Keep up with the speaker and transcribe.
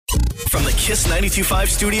Kiss 92.5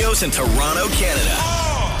 Studios in Toronto, Canada.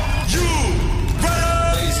 Are you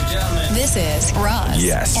ready? Ladies and gentlemen, This is Roz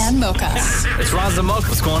Yes. and Mocha. it's Roz and Mocha.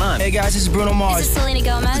 What's going on? Hey guys, this is Bruno This Mars. is Selena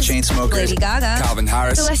Gomez. The Chainsmokers. Lady Gaga. Calvin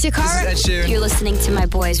Harris. Alessia Cara. This is Ed Sheeran. You're listening to my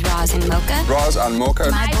boys Roz and Mocha. Roz and Mocha.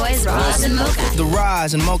 My boys Roz and Mocha. The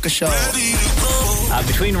Roz and Mocha Show. Ready to go.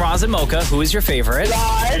 Between Roz and Mocha, who is your favorite? You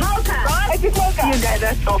guys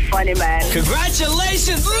are so funny, man.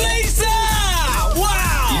 Congratulations, Lisa!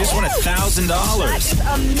 Wow! You just won $1,000. It's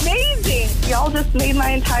amazing. Y'all just made my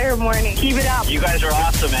entire morning. Keep it up. You guys are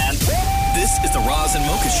awesome, man. This is the Roz and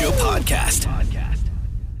Mocha Show podcast.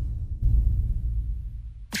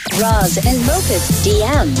 Roz and Mocha's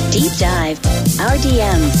DM Deep Dive. Our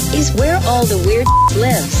DM is where all the weird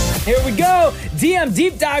lives. Here we go. DM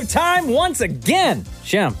Deep Dive time once again.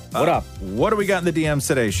 Shem, what up? What do we got in the DMs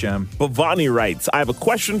today, Shem? Bhavani writes, I have a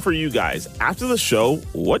question for you guys. After the show,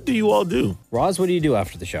 what do you all do? Roz, what do you do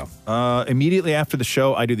after the show? Immediately after the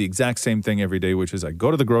show, I do the exact same thing every day, which is I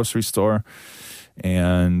go to the grocery store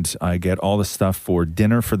and I get all the stuff for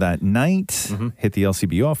dinner for that night, hit the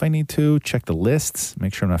LCBO if I need to, check the lists,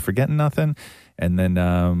 make sure I'm not forgetting nothing, and then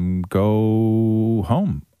go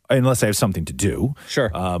home. Unless I have something to do. Sure.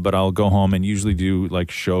 But I'll go home and usually do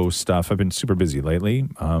like show stuff. I've been super busy lately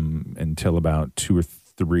until about 2 or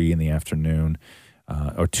 3 in the afternoon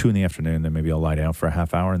or 2 in the afternoon. Then maybe I'll lie down for a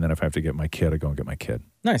half hour. And then if I have to get my kid, I go and get my kid.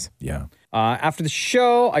 Nice. Yeah. After the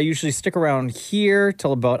show, I usually stick around here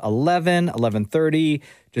till about 11:30,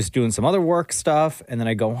 just doing some other work stuff. And then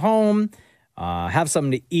I go home, have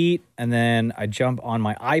something to eat. And then I jump on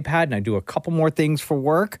my iPad and I do a couple more things for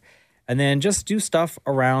work. And then just do stuff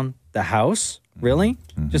around the house, really,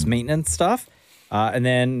 just maintenance stuff. And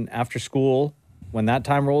then after school, when that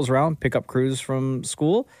time rolls around, pick up Cruz from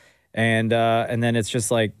school. And then it's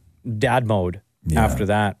just like dad mode after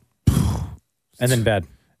that. And then bed.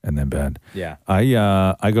 And then bed. Yeah.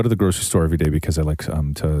 I go to the grocery store every day because I like I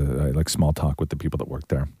like small talk with the people that work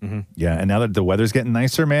there. Yeah, and now that the weather's getting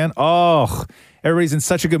nicer, man, everybody's in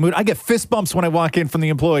such a good mood. I get fist bumps when I walk in from the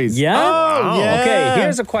employees. Yeah? Oh, yeah. Okay,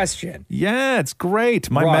 here's a question. Yeah, it's great.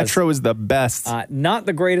 My Roz, Metro is the best. Not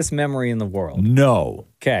the greatest memory in the world. No.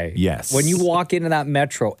 Okay. Yes. When you walk into that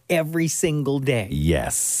Metro every single day.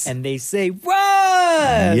 Yes. And they say,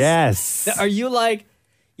 Roz! Yes. Are you like,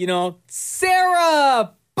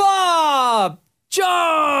 Sarah, Bob,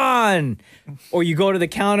 John? Or you go to the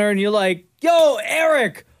counter and you're like, yo,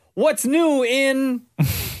 Eric, what's new in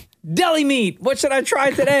deli meat? What should I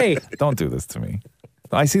try today? Don't do this to me.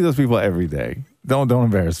 I see those people every day. Don't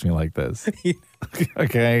embarrass me like this.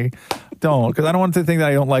 Okay? Don't, because I don't want to think that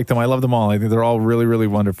I don't like them. I love them all. I think they're all really, really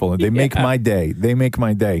wonderful. And they make my day. They make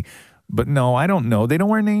my day. But no, I don't know. They don't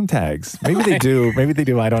wear name tags. Maybe they do. Maybe they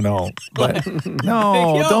do. I don't know. But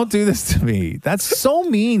no, don't do this to me. That's so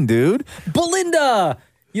mean, dude. Belinda,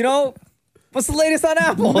 what's the latest on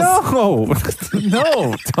apples?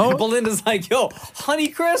 No, don't. Belinda's like, yo,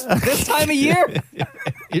 Honeycrisp this time of year?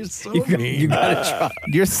 You're so mean. You gotta try.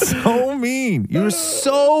 You're so mean. You're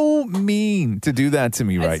so mean to do that to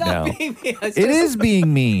me right now. It is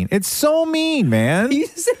being mean. It's so mean, man. You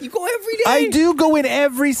said you go every day. I do go in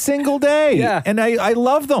every single day. Yeah. And I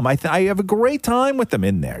love them. I have a great time with them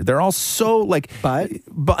in there. They're all so like... But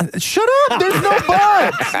shut up. There's no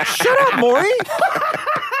but. Shut up, Maury.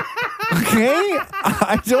 Okay?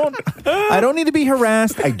 I don't need to be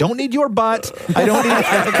harassed. I don't need your butt. I don't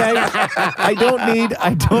need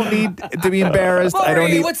to be embarrassed. Maury, I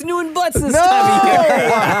don't need... what's new in butts this time of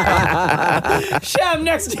year? Sham,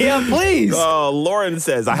 next DM, please. Lauren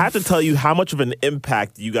says, I have to tell you how much of an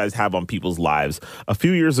impact you guys have on people's lives. A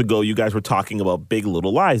few years ago, you guys were talking about Big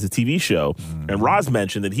Little Lies, the TV show, and Roz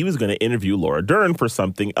mentioned that he was going to interview Laura Dern for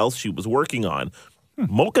something else she was working on.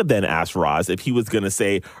 Mocha then asked Roz if he was going to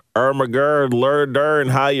say, Ermagerd, Lur Dern,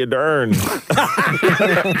 how you dern?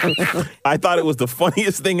 I thought it was the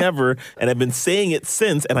funniest thing ever, and I've been saying it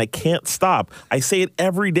since, and I can't stop. I say it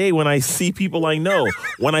every day when I see people I know,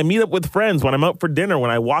 when I meet up with friends, when I'm out for dinner, when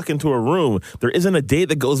I walk into a room. There isn't a day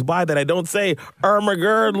that goes by that I don't say,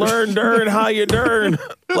 Ermagerd, Lur Dern, how you dern?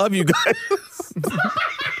 Love you guys.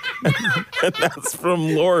 And that's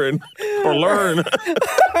from Lauren, or Learn.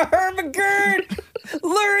 Ermagerd,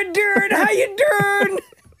 Lur Dern, how you dern?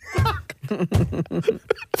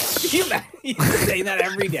 You saying that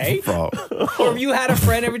every day? Bro. Or you had a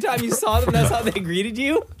friend every time you saw them, that's how they greeted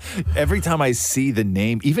you? Every time I see the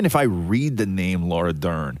name, even if I read the name Laura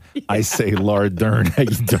Dern, I say Laura Dern, how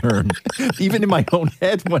you dern. Even in my own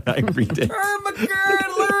head when I read it.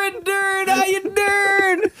 Ermagerd, Laura Dern, how you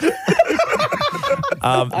dern?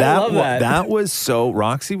 love that. That was so,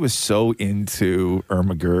 Roxy was so into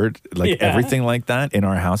Irma Gerd, like everything like that in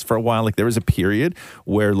our house for a while. Like there was a period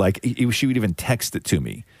where like she would even text it to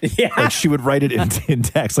me. Yeah. Like she would write it in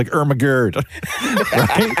text, like Irma Gerd.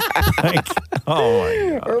 Right? Like, oh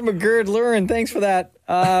my God. Irma Gerd Lurin, thanks for that.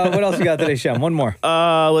 What else we got today, Shem? One more.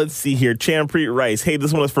 Let's see here. Champreet writes, hey,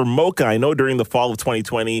 this one was for Mocha. I know during the fall of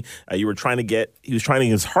 2020, he was trying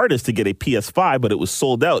his hardest to get a PS5, but it was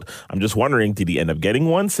sold out. I'm just wondering, did he end up getting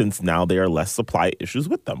one since now there are less supply issues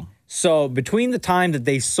with them? So between the time that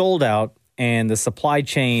they sold out and the supply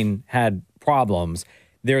chain had problems,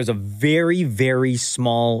 there's a very, very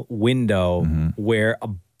small window where a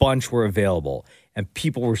bunch were available and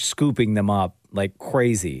people were scooping them up like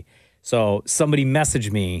crazy. So somebody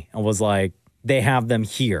messaged me and was like, they have them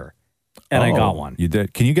here. And I got one. You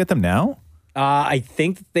did? Can you get them now? I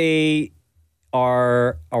think they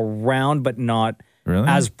are around, but not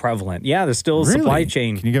as prevalent. Yeah, there's still supply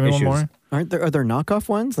chain Can you give me issues. one more? Are there knockoff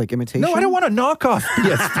ones like imitation? No, I don't want a knockoff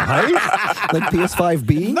PS5. Like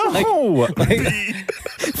PS5B? No.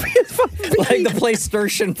 Like the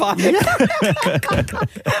PlayStation 5.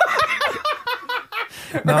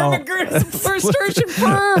 No. Irma Gerd is PlayStation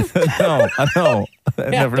perv. No.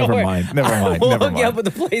 Never mind. We'll hook you up with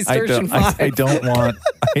the PlayStation 5. I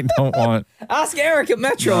don't want. Ask Eric at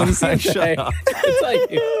Metro when you see him today. Tell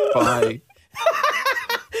you. Bye.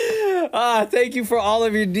 Thank you for all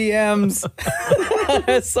of your DMs.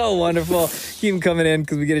 That's so wonderful. Keep them coming in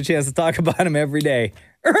because we get a chance to talk about them every day.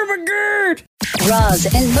 Irma Gerd! Roz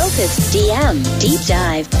and Mocha's DM Deep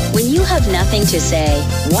Dive. When you have nothing to say,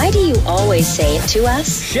 why do you always say it to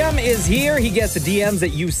us? Shem is here. He gets the DMs that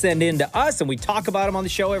you send in to us, and we talk about them on the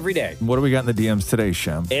show every day. What do we got in the DMs today,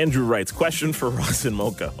 Shem? Andrew writes, question for Roz and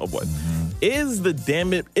Mocha. Oh boy. Is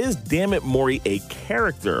Damn It Maury a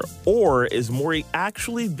character, or is Maury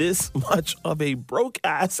actually this much of a broke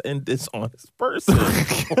ass and dishonest person?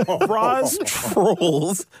 Roz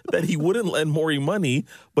trolls that he wouldn't lend Maury money,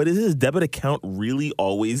 but is his debit account really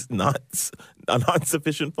always not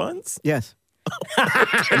sufficient funds? Yes.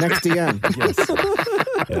 Next DM.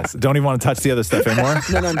 Yes. Don't even want to touch the other stuff anymore?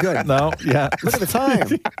 No, I'm good. No? Yeah. Look at the time.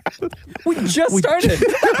 We just started.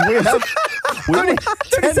 We have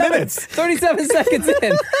 10 minutes. 37 seconds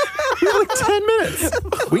in. We have like 10 minutes.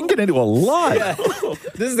 We can get into a lot. Yeah.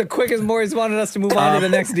 This is the quickest Maury's wanted us to move on to the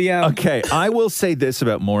next DM. Okay, I will say this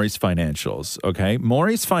about Maury's financials, okay?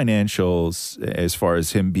 Maury's financials, as far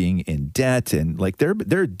as him being in debt, and like there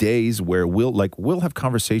are days where we'll have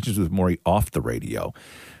conversations with Maury off the radio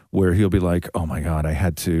where he'll be like, oh my God, I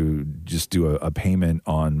had to just do a payment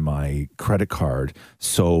on my credit card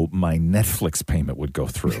so my Netflix payment would go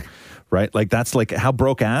through. Right? Like that's like how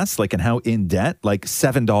broke ass, like and how in debt, like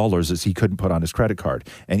 $7 as he couldn't put on his credit card.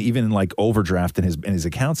 And even like overdraft in his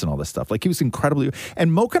accounts and all this stuff. Like he was incredibly,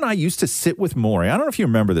 and Mocha and I used to sit with Maury. I don't know if you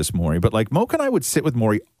remember this, Maury, but like Mocha and I would sit with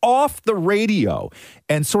Maury off the radio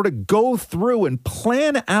and sort of go through and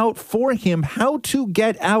plan out for him how to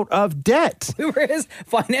get out of debt. We were his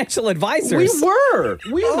financial advisors. We were.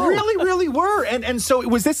 We really were. And so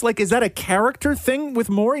was this like, is that a character thing with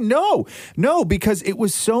Maury? No, because it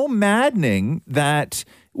was so maddening that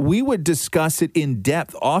we would discuss it in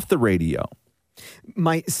depth off the radio.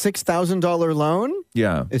 My $6,000 loan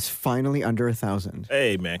is finally under $1,000.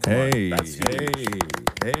 Hey, man, come on. That's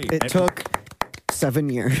It took 7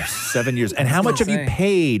 years. 7 years. And how much have you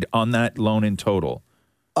paid on that loan in total?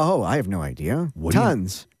 Oh, I have no idea. What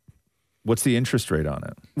Tons. What's the interest rate on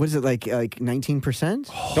it? What is it, like 19%?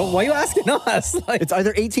 Why are you asking us? Like, it's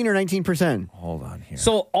either 18 or 19%. Hold on here.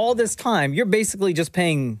 So all this time, you're basically just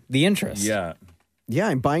paying the interest. Yeah. Yeah,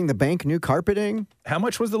 I'm buying the bank new carpeting. How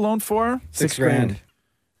much was the loan for? $6,000.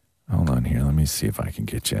 Hold on here. Let me see if I can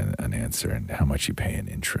get you an answer and how much you pay in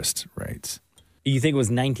interest rates. You think it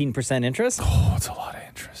was 19% interest? Oh, it's a lot of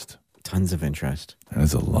interest. Tons of interest. That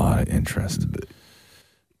is a lot of interest.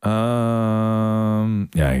 Yeah,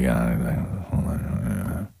 I got it. Hold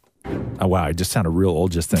on. Oh, wow. I just sounded real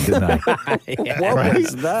old just then, didn't I? What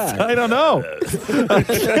was that? I don't know.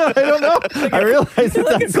 I don't know. I realized You're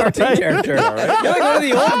like a that's cartoon right. character. You're like one of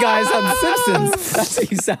the old guys on The Simpsons. That's what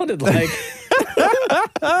you sounded like.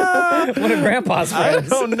 One of Grandpa's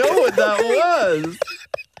friends. I don't know what that was.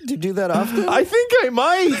 Do you do that often? I think I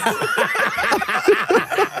might.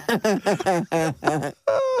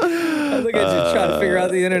 Look at you trying to figure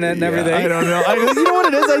out the internet and everything. I don't know. You know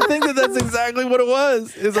what it is? I think that's exactly what it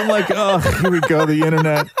was. Is I'm like, oh, here we go, the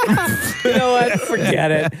internet. You know what?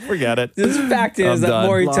 Forget it. Forget it. The fact is I'm that done.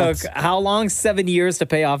 Maury Lots. took how long? 7 years to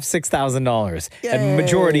pay off $6,000, and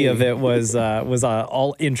majority of it was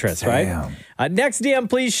all interest, right? Damn. Next DM,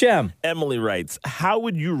 please, Shem. Emily writes, how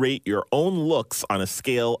would you rate your own looks on a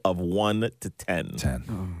scale of 1 to 10?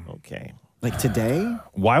 10. Okay. Like today?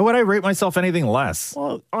 Why would I rate myself anything less?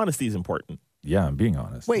 Well, honesty is important. Yeah, I'm being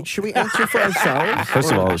honest. Wait, should we answer for ourselves?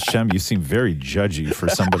 First of all, Shem, you seem very judgy for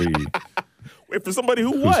somebody Wait, for somebody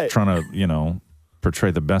who who's what? trying to,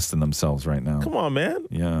 portray the best in themselves right now. Come on, man.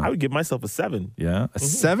 Yeah. I would give myself a 7. Yeah, a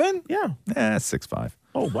 7? Yeah. 6.5.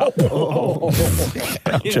 Oh, wow.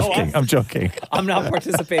 I'm joking. I'm not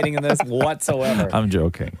participating in this whatsoever. I'm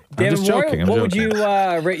joking. I'm David just Moore, joking. I'm what joking. would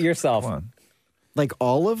you rate yourself? Come on. Like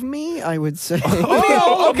all of me, I would say.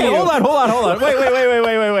 Oh, okay. Hold on.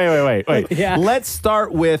 Wait. Yeah. Let's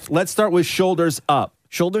start with shoulders up.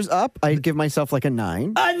 Shoulders up, I'd give myself like a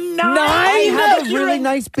 9. A 9? I have a really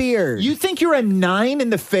nice beard. You think you're a 9 in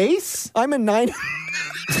the face? I'm a 9.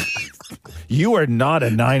 You are not a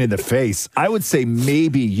 9 in the face. I would say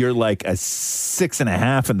maybe you're like a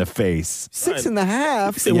 6.5 in the face.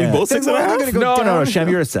 6.5. Say we both Then 6.5? we're all gonna go No, down. Shem,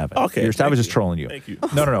 you're a 7. Okay, I was thank just you. trolling you. Thank you.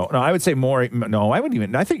 No. I would say more. No, I wouldn't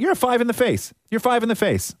even. I think you're a 5 in the face. You're 5 in the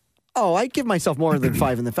face. Oh, I'd give myself more than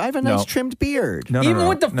 5 in the. I have a nice No. trimmed beard. No, Even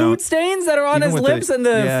with the food stains that are on Even his with lips and the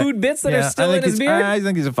yeah, food bits that yeah, are still I in think his he's- beard? I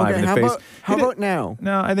think he's a 5 Okay, in the how face. how about now?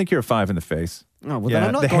 No, I think you're a 5 in the face. Oh, well, then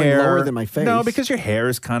I'm not going lower than my face. No, because your hair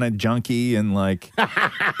is kind of junky and like. But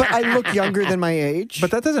I look younger than my age. But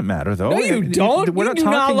that doesn't matter, though. No, you don't. We're You not do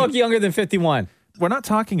not talking- look younger than 51. We're not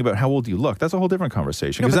talking about how old you look. That's a whole different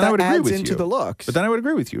conversation. No, Because but then I that would agree adds with into you. the looks. But then I would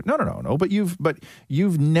agree with you. No. But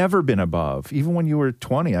you've never been above. Even when you were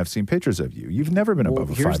 20, I've seen pictures of you. You've never been Well, above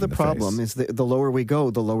a 5 here's in the the problem: face. is the lower we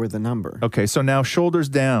go, the lower the number. Okay, so now shoulders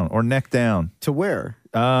down or neck down. To where?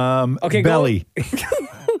 Okay, belly.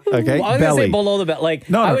 Okay, Well, I was gonna belly. say below the belt. Like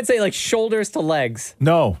No, I no. would say like shoulders to legs.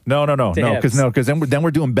 No, hips. because then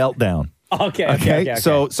we're doing belt down. Okay.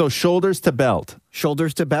 So shoulders to belt.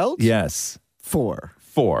 Shoulders to belt? Yes. 4.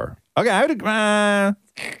 4. Okay, I'd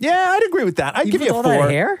agree with that. I'd Even give you a with 4. all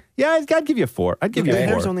that hair? Yeah, I'd give you a 4. I'd give you The a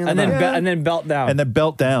 4. hair's only on And the then back. and then belt down. And then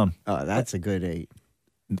belt down. Oh, that's a good 8.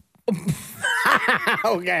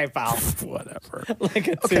 okay, pal. Whatever. Like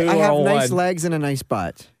a 2 Okay, I or have a 1. nice legs and a nice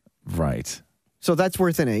butt. Right. So that's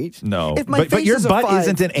worth an 8. No. If my but face your is a butt 5,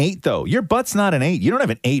 isn't an 8, though. Your butt's not an 8. You don't have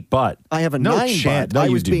an 8 butt. I have a no 9 chance. butt. No, I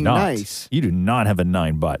you was do being not. nice. You do not have a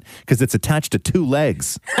 9 butt because it's attached to 2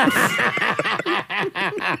 legs.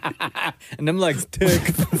 And them legs tick.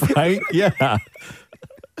 Right? Yeah.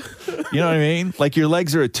 You know what I mean? Like your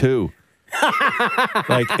legs are a 2.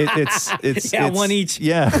 Like it's Yeah, one each.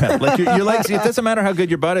 Yeah, like your legs. It doesn't matter how good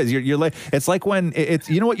your butt is. Your leg. It's like when it's.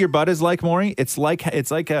 You know what your butt is like, Maury? It's like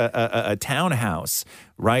a townhouse,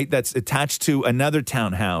 right? That's attached to another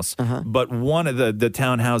townhouse, but one of the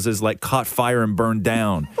townhouses like caught fire and burned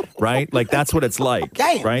down, right? Like that's what it's like,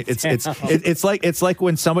 right? It's like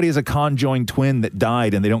when somebody has a conjoined twin that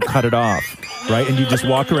died and they don't cut it off, right? And you just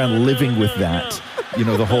walk around living with that. You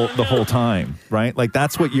know, the whole time, right? Like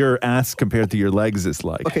that's what your ass compared to your legs is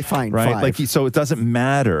like. Okay, fine, right? 5. Like so, it doesn't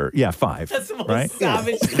matter. Yeah, 5. That's the most right?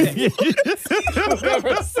 savage thing I've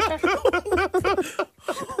ever said.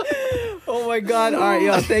 Oh my God. All right,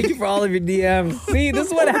 yo, thank you for all of your DMs. See, this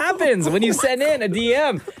is what happens when you send in a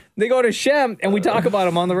DM. They go to Shem and we talk about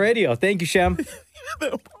them on the radio. Thank you, Shem.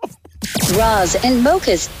 Roz and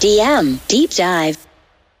Mocha's DM Deep Dive.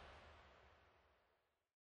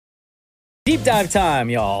 Deep dive time,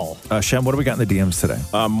 y'all. Shem, what do we got in the DMs today?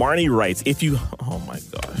 Marnie writes, oh my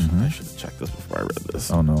gosh, I should have checked this before I read this.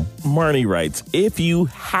 Oh no. Marnie writes, if you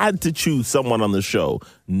had to choose someone on the show,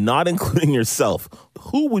 not including yourself,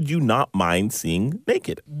 who would you not mind seeing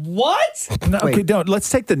naked? What? No, okay, don't. Let's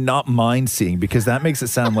take the not mind seeing because that makes it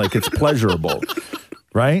sound like it's pleasurable,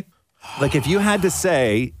 right? Like if you had to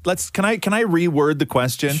say, can I reword the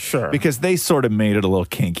question? Sure. Because they sort of made it a little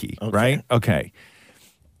kinky, right? Okay.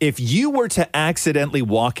 If you were to accidentally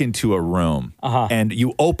walk into a room and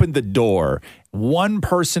you opened the door, one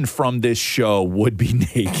person from this show would be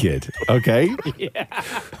naked, okay? Yeah.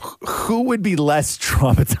 Who would be less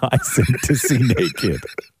traumatizing to see naked?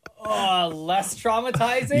 Less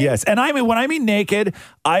traumatizing? Yes. And I mean, when I mean naked,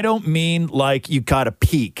 I don't mean like you got a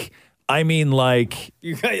peek. I mean, like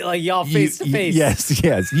You got like y'all face to face.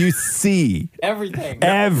 Yes. You see Everything.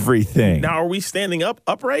 everything. Now, are we standing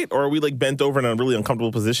upright, or are we like bent over in a really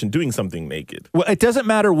uncomfortable position doing something naked? Well, it doesn't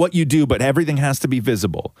matter what you do, but everything has to be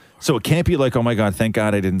visible. So it can't be like, oh my God, thank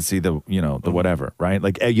God I didn't see the whatever, right?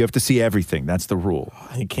 Like you have to see everything. That's the rule.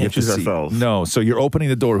 You can't have to choose see- ourselves. No. So you're opening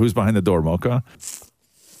the door. Who's behind the door, Mocha?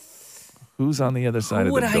 Who's on the other side Who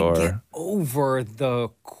of would the door? I get over the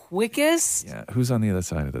quickest? Yeah. Who's on the other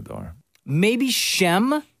side of the door? Maybe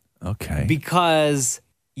Shem, Okay. because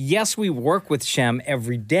yes, we work with Shem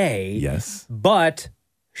every day. Yes. But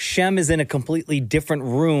Shem is in a completely different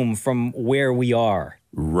room from where we are.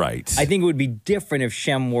 Right. I think it would be different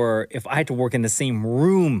if I had to work in the same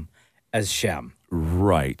room as Shem.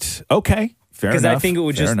 Right. Okay. Fair enough. Because I think it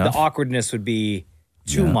would Fair the enough. awkwardness would be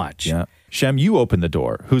too much. Yeah. Shem, you open the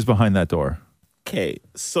door. Who's behind that door? Okay,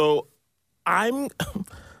 so I'm.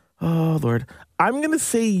 Oh Lord, I'm gonna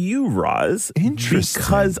say you, Roz. Interesting.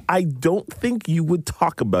 Because I don't think you would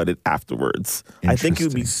talk about it afterwards. I think it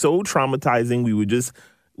would be so traumatizing. We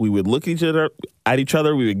would look at each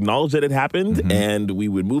other. We would acknowledge that it happened, and we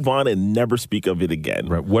would move on and never speak of it again.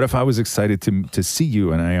 Right. What if I was excited to see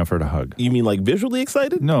you and I offered a hug? You mean like visually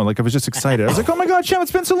excited? No, like I was just excited. I was like, oh my God, Shem,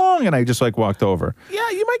 it's been so long. And I just like walked over. Yeah,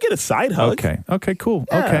 you might get a side hug. Okay, cool.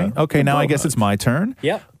 Yeah, Okay. Now I bro guess hug. it's my turn.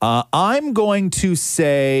 Yep. I'm going to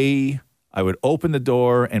say I would open the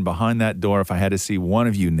door, and behind that door, if I had to see one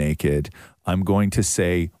of you naked, I'm going to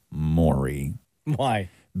say Maury. Why?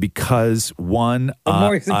 Because one,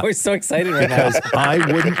 Maury's so excited right now. because I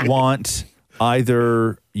wouldn't want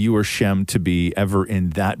either you or Shem to be ever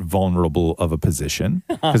in that vulnerable of a position,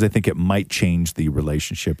 because I think it might change the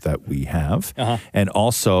relationship that we have. And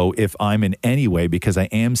also, if I'm in any way, because I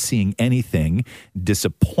am seeing anything,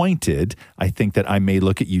 disappointed, I think that I may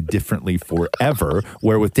look at you differently forever,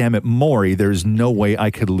 where with damn it, Maury, there's no way I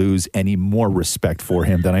could lose any more respect for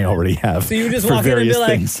him than I already have So you just for walk in and be various like-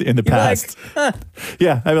 things in the you'd be like, past.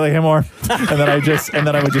 Yeah, I'd be like, hey, Maury. And then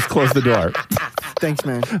I would just close the door. Thanks,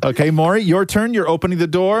 man. Okay, Maury, your turn. You're opening the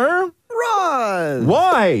door. Roz!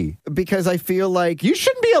 Why? Because I feel like You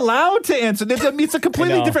shouldn't be allowed to answer this. I mean, it's a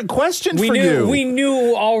completely know. different question We for knew you. we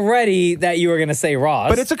knew already that you were going to say Roz.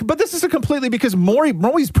 But this is a completely because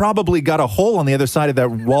Maury's probably got a hole on the other side of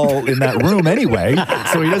that wall in that room anyway,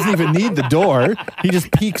 so he doesn't even need the door. He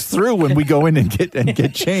just peeks through when we go in and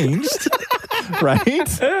get changed,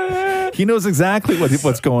 right? He knows exactly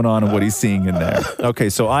what's going on and what he's seeing in there. Okay,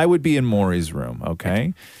 so I would be in Maury's room.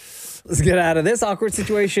 Okay. Let's get out of this awkward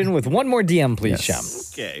situation with one more DM, please, Shem.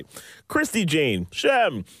 Okay. Christy Jane,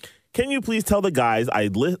 Shem, can you please tell the guys I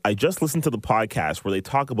just listened to the podcast where they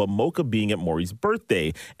talk about Mocha being at Maury's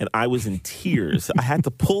birthday, and I was in tears. I had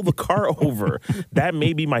to pull the car over. That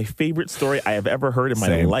may be my favorite story I have ever heard in my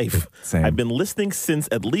Same. life. Same. I've been listening since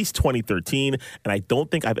at least 2013, and I don't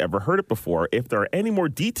think I've ever heard it before. If there are any more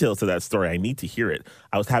details to that story, I need to hear it.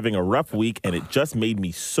 I was having a rough week, and it just made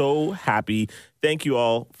me so happy. Thank you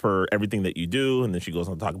all for everything that you do. And then she goes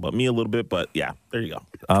on to talk about me a little bit, but yeah, there you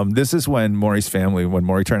go. This is when Maury's family, when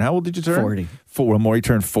Maury turned, how old did you turn? 40. When Maury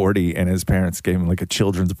turned 40, and his parents gave him like a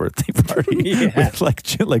children's birthday party with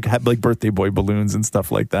like birthday boy balloons and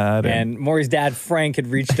stuff like that. And Maury's dad, Frank, had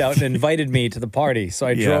reached out and invited me to the party. So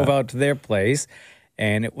I drove out to their place,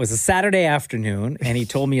 and it was a Saturday afternoon, and he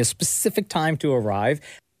told me a specific time to arrive.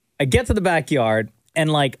 I get to the backyard, and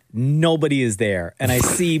like nobody is there. And I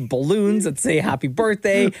see balloons that say happy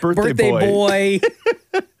birthday, Birthday boy.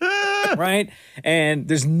 Right? And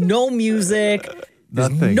there's no music. There's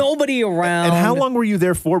Nothing. nobody around. And how long were you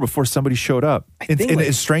there for before somebody showed up? think In like-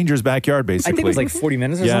 a stranger's backyard, I basically. think it was like 40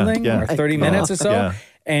 minutes or Yeah, something, yeah. or 30 minutes or so. Yeah.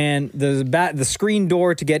 And the screen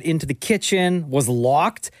door to get into the kitchen was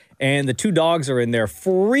locked, and the two dogs are in there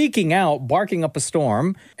freaking out, barking up a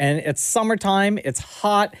storm. And it's summertime, it's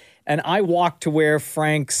hot, and I walked to where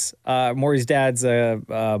Frank's, Maury's dad's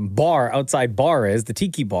outside bar is, the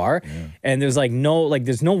tiki bar, and there's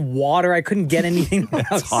there's no water. I couldn't get anything.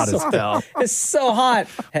 It's hot as hell. It's so hot.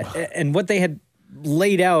 And what they had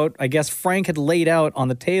laid out, I guess Frank had laid out on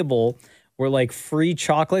the table were like free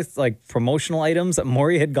chocolates, like promotional items that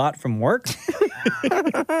Maury had got from work.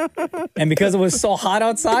 And because it was so hot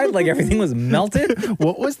outside, like everything was melted.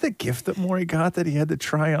 What was the gift that Maury got that he had to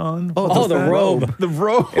try on? Oh, the robe. The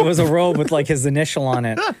robe. It was a robe with like his initial on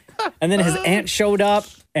it. And then his aunt showed up,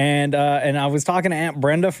 and I was talking to Aunt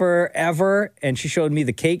Brenda forever, and she showed me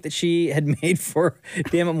the cake that she had made for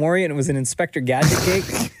Damn It Maury, and it was an Inspector Gadget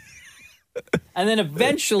cake. And then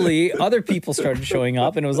eventually other people started showing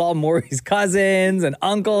up, and it was all Maury's cousins and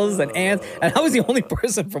uncles and aunts. And I was the only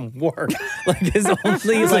person from work. Like his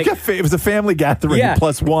only it was a family gathering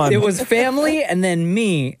plus one. It was family and then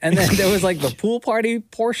me. And then there was like the pool party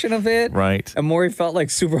portion of it. Right. And Maury felt like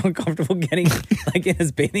super uncomfortable getting like in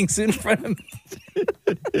his bathing suit in front of me.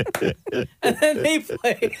 And then they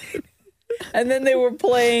played. And then they were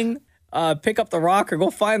playing Pick Up the Rock or Go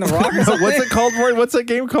Find the Rock or something. What's it called, Maury? What's that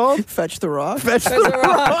game called? Fetch the rock. Fetch Fetch the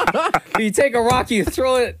rock. You take a rock, you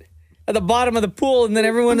throw it at the bottom of the pool, and then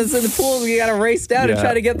everyone that's in the pool, you got to race down and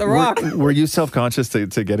try to get the rock. Were you self-conscious to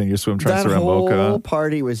getting your swim trunks That around whole Mocha?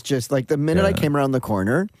 party was just like the minute I came around the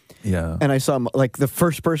corner. Yeah. And I saw like the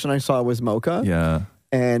first person I saw was Mocha. Yeah.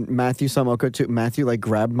 And Matthew saw Mocha too. Matthew like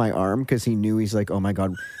grabbed my arm because he knew he's like, oh my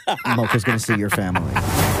God, Mocha's going to see your family.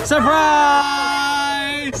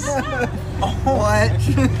 Surprise! What?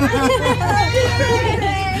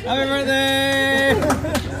 Happy birthday!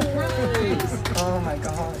 Oh my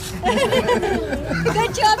God.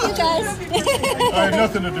 Good job, you guys. I had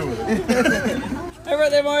nothing to do with it. Happy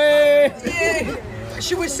birthday, Maury!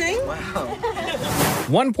 Should we sing?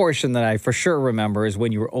 One portion that I for sure remember is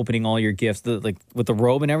when you were opening all your gifts, like with the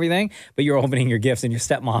robe and everything, but you were opening your gifts and your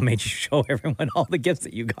stepmom made you show everyone all the gifts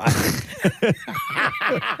that you got.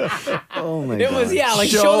 Oh my God. It was, like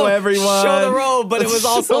Show everyone. Show the robe, but it was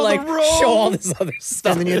also Show the like robe. show all this other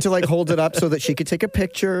stuff. And then you had to like hold it up so that she could take a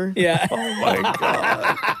picture. Yeah. Oh my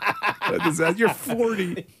God. You're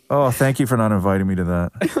 40. Oh, thank you for not inviting me to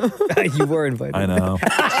that. You were invited. I know.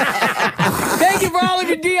 Thank you for all of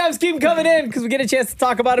your DMs. Keep them coming in because we get a chance to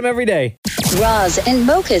talk about them every day. Roz and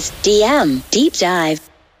Mocha's DM Deep Dive.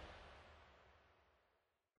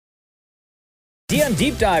 DM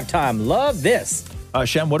Deep Dive time. Love this.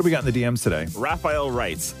 Shem, what do we got in the DMs today? Raphael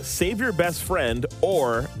writes, save your best friend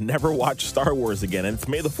or never watch Star Wars again. And it's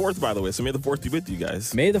May the 4th, by the way, so May the 4th be with you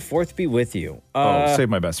guys. May the 4th be with you. Save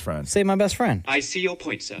my best friend. Save my best friend. I see your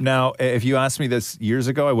point, sir. Now, if you asked me this years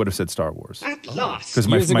ago, I would have said Star Wars. At last. Because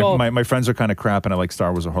my friends are kind of crap, and I like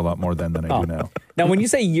Star Wars a whole lot more than I do now. Now, when you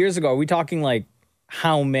say years ago, are we talking like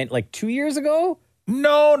how many, like 2 years ago?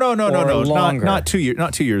 No. Longer. Not 2 years.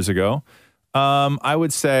 Not 2 years ago. I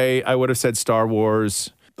would say I would have said Star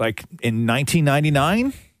Wars like in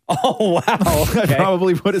 1999. Oh wow! Okay. I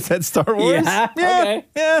probably would have said Star Wars. Yeah. Okay.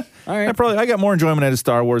 Yeah. All right. I got more enjoyment out of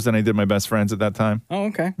Star Wars than I did my best friends at that time. Oh,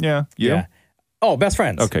 okay. Yeah. You? Yeah. Oh, best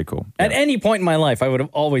friends. Okay. Cool. At any point in my life, I would have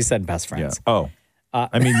always said best friends. Yeah. Oh.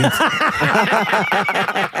 I mean, me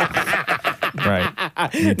right.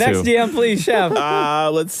 Me Next too. DM, please, Chef.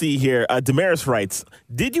 Let's see here. Damaris writes,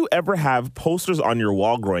 did you ever have posters on your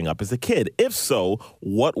wall growing up as a kid? If so,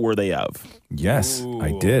 what were they of? Yes,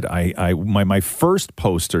 I did. My first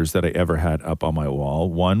posters that I ever had up on my wall,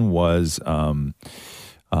 one was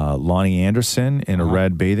Lonnie Anderson in a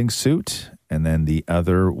red bathing suit, and then the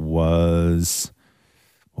other was,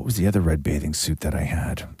 what was the other red bathing suit that I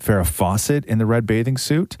had? Farrah Fawcett in the red bathing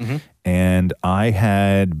suit, and I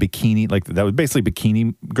had bikini, like that was basically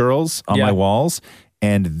bikini girls on my walls,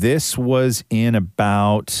 and this was in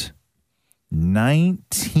about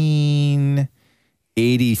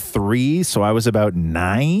 1983, so I was about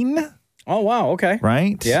 9. Oh wow, okay.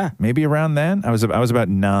 Right? Yeah. Maybe around then. I was about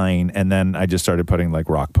 9, and then I just started putting like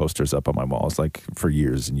rock posters up on my walls like for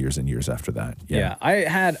years and years and years after that. Yeah. I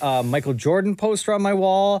had a Michael Jordan poster on my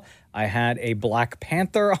wall. I had a Black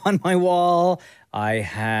Panther on my wall.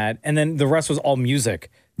 And then the rest was all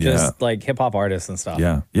music. Just like hip hop artists and stuff.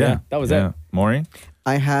 Yeah. That was it. Maureen?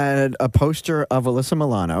 I had a poster of Alyssa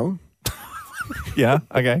Milano. Yeah,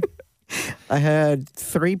 okay. I had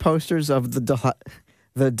 3 posters of the de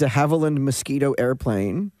Havilland Mosquito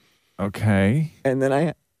airplane. Okay. And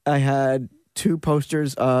then I had 2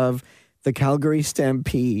 posters of the Calgary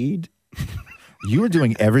Stampede. You were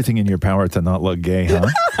doing everything in your power to not look gay, huh?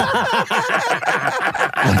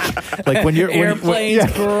 like when you're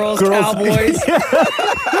airplanes, girls, cowboys.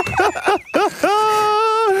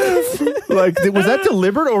 Like, was that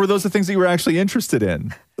deliberate, or were those the ththings that you were actually interested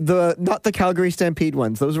in? Not the Calgary Stampede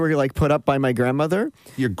ones. Those were like put up by my grandmother.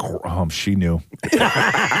 She knew. You know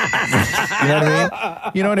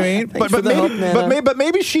what I mean?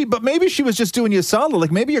 But maybe she was just doing you a solid.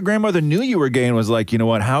 Like maybe your grandmother knew you were gay and was like, you know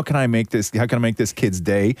what? How can I make this kid's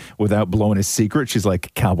day without blowing his secret? She's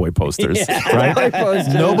like, cowboy posters, right?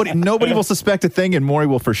 Nobody will suspect a thing, and Maury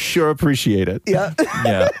will for sure appreciate it. Yeah.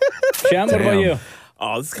 Shem, what about you?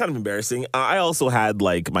 Oh, this is kind of embarrassing. I also had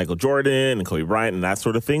like Michael Jordan and Kobe Bryant and that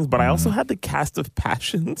sort of things, but I also had the Cast of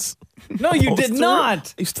Passions. No, you did poster.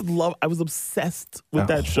 not. I was obsessed with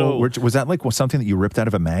that show. Was that like something that you ripped out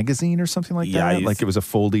of a magazine or something like Yeah, that? Like it was a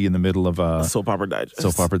foldy in the middle of a Soap Opera Digest.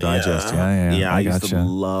 Soap Opera Digest. Yeah. I used to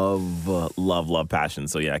love Passion.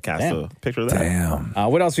 So yeah, cast a picture of that. Damn.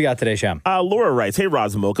 What else we got today, Shem? Laura writes, "Hey,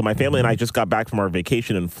 Roz and Mocha, my family and I just got back from our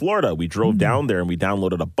vacation in Florida. We drove down there and we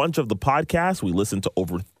downloaded a bunch of the podcasts. We listened to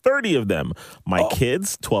over 30 of them. My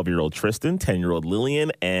kids, 12-year-old Tristan, 10-year-old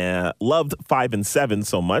Lillian, and loved 5 and 7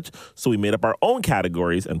 so much. So we made up our own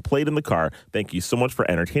categories and played in the car. Thank you so much for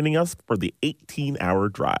entertaining us for the 18-hour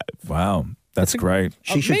drive." Wow. That's great.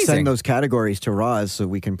 She should send those categories to Roz so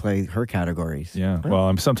we can play her categories. Yeah.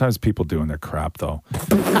 Well, sometimes people doing their crap though.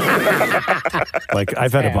 Like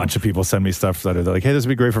I've had a bunch of people send me stuff that are like, "Hey, this would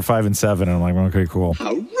be great for 5 and 7," and I'm like, "Okay, cool."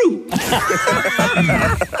 How rude.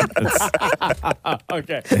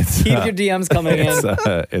 Okay. Keep your DMs coming in.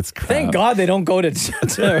 It's crap. Thank God they don't go to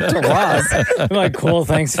Roz. I'm like, cool,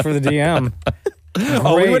 thanks for the DM.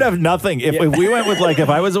 Oh, we would have nothing. If we went with if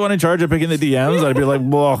I was the one in charge of picking the DMs, I'd be like,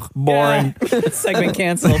 whoa, boring. Yeah. Segment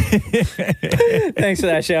canceled. Thanks for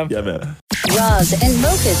that, Shem. Yeah, man. Roz and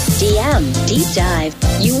Mocha's DM Deep Dive.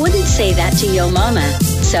 You wouldn't say that to your mama,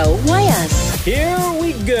 so why us? Here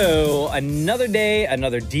we go. Another day,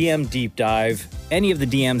 another DM Deep Dive. Any of the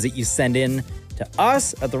DMs that you send in to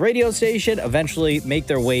us at the radio station eventually make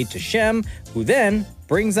their way to Shem, who then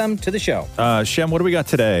brings them to the show. Shem, what do we got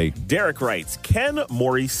today? Derek writes, "Can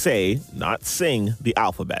Maury say, not sing, the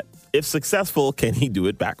alphabet? If successful, can he do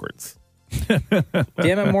it backwards?"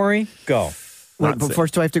 Damn it, Maury. Go. Wait, but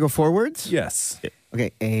first, do I have to go forwards? Yes.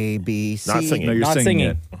 Okay, A, B, C. Not singing. No, you're Not singing singing.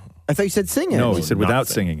 it. I thought you said sing it. No, he said not without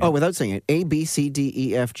singing. singing it. Oh, without singing it. A, B, C, D,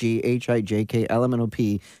 E, F, G, H, I, J, K, L, M, N, O,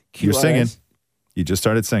 P, Q, You're R, singing. S. You just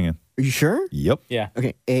started singing. Are you sure? Yep. Yeah.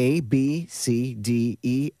 Okay, A, B, C, D,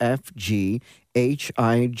 E, F, G, H,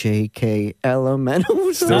 I, J, K, L, M, N,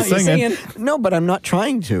 O. Still No, you're singing. singing. No, but I'm not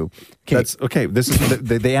trying to. Okay, That's okay. This is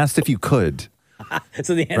they asked if you could.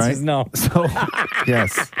 So the answer Right? is no. So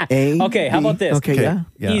yes. A. Okay, how B- about this? Okay, yeah.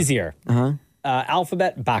 Yeah. Easier. Uh-huh.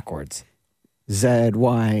 Alphabet backwards. Z,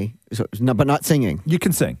 Y. So, no, but not singing. You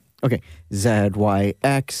can sing. Okay. Z, Y,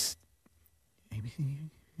 X.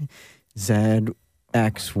 Z,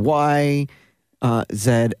 X, Y.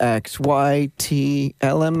 Z, X, Y, T,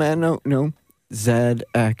 L, M, N, O. No. Z,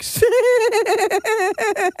 X.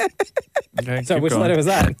 Okay, So keep which going. letter was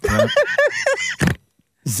that?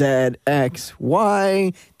 Z, X,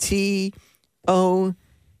 Y, T, O,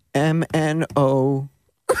 M, N, O.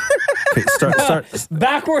 Okay, start.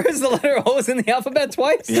 Backwards, the letter O is in the alphabet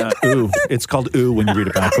twice? Yeah, ooh. It's called ooh when you read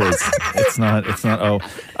it backwards. It's not O.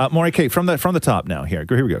 Maury K, from the top now. Here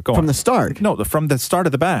we go. Go From on. the start. No, from the start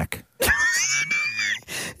of the back.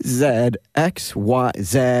 Z, X, Y,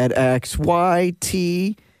 Z, X, Y,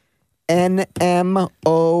 T, N, M,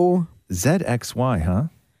 O. ZXY, huh?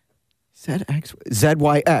 Z, X, Z,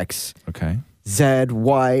 Y, X. Okay. Z,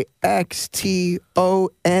 Y, X, T, O,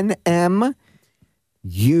 N, M,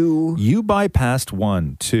 U. You bypassed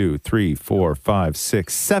 1, 2, 3, 4, 5,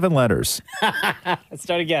 6, 7 letters. Let's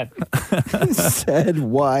start again. Z,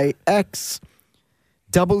 Y, X,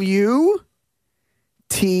 W,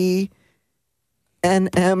 T, N,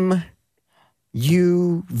 M,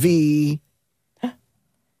 U, V,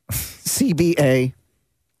 C, B, A.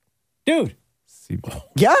 Dude.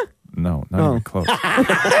 Yeah? No, not even close.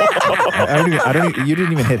 I don't even, you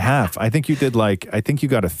didn't even hit half. I think you did I think you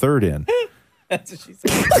got a third in. That's what she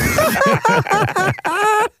said.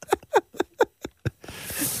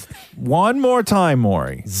 One more time,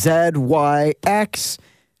 Maury. Z, Y, X,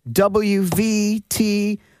 W, V,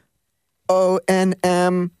 T, O, N,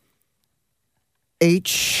 M,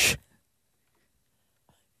 H,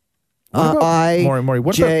 I, Maury,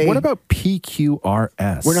 what J. what about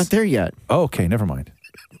PQRS? We're not there yet. Oh, okay, never mind.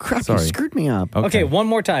 Crap, Sorry. you screwed me up. Okay, one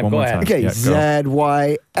more time. One Go more ahead. time. Okay, Yeah, go. Z,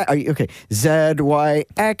 Y, okay, Z, Y,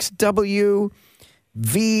 X, W,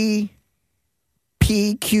 V,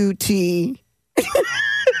 P, Q, T,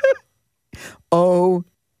 O,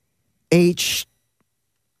 H,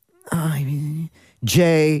 I,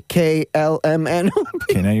 J, K, L, M, N.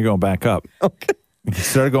 Okay, now you're going back up. Okay. You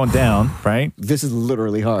started going down, right? This is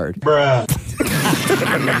literally hard.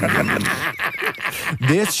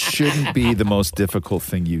 This shouldn't be the most difficult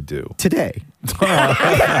thing you do. Today.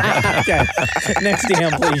 Okay. Next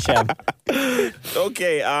DM, please, Shem.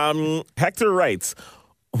 Okay, Hector writes,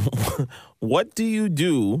 "What do you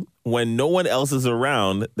do when no one else is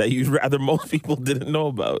around that you'd rather most people didn't know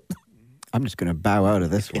about?" I'm just going to bow out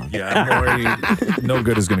of this one. Yeah, Maury, no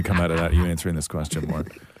good is going to come out of that, you answering this question, Maury.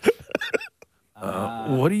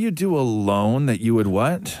 What do you do alone that you would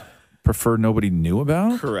what? Prefer nobody knew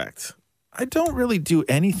about? Correct. I don't really do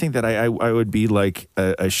anything that I would be like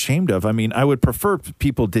ashamed of. I mean, I would prefer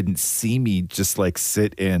people didn't see me just like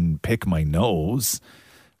sit and pick my nose,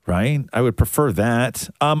 right? I would prefer that.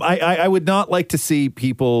 I would not like to see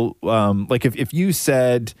people like if you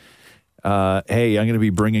said, hey, I'm going to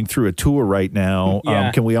be bringing through a tour right now.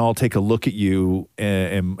 Yeah. Can we all take a look at you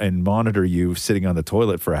and monitor you sitting on the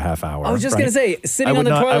toilet for a half hour? I was just right? going to say, sitting on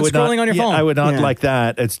the toilet, scrolling on your phone. I would not like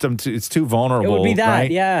that. It's too vulnerable. It would be that,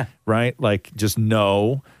 right? yeah. Right? Like, just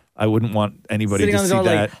no. I wouldn't want anybody Sitting to on the see toilet,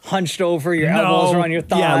 that. like hunched over, your elbows are on your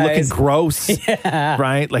thighs. Yeah, looking gross.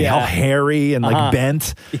 Right? Like all hairy and like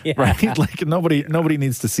bent. Yeah. Right? Like nobody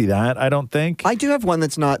needs to see that, I don't think. I do have one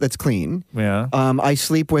that's clean. Yeah. I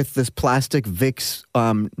sleep with this plastic Vicks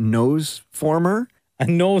nose former. A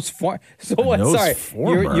nose form. So what? nose Sorry,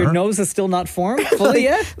 former? your nose is still not formed fully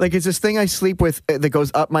yet. Like it's this thing I sleep with that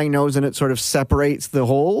goes up my nose and it sort of separates the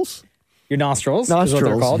holes. Your nostrils. Is what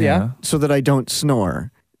they're called. Yeah. So that I don't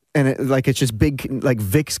snore. And it's just big, like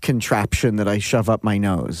Vicks contraption that I shove up my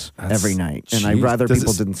nose every night. And I'd rather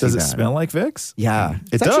people didn't see that. Does it smell like Vicks? Yeah.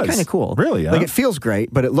 It It's does. actually kind of cool. Really? Yeah? Like it feels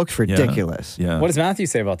great, but it looks ridiculous. Yeah. What does Matthew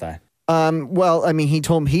say about that? Well, I mean,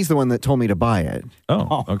 he's the one that told me to buy it.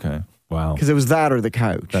 Oh, okay. Wow. Because it was that or the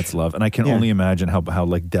couch. That's love. And I can only imagine how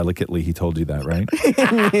like delicately he told you that, right?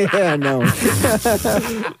 Yeah, no.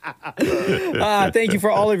 Thank you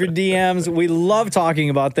for all of your DMs. We love talking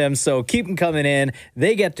about them, so keep them coming in.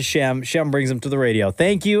 They get to Shem. Shem brings them to the radio.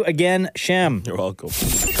 Thank you again, Shem. You're welcome.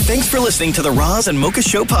 Thanks for listening to the Roz and Mocha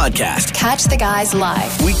Show podcast. Catch the guys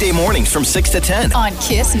live Weekday mornings from 6 to 10. on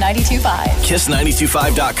Kiss 92.5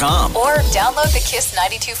 Kiss925.com. or download the Kiss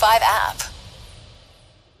 92.5 app.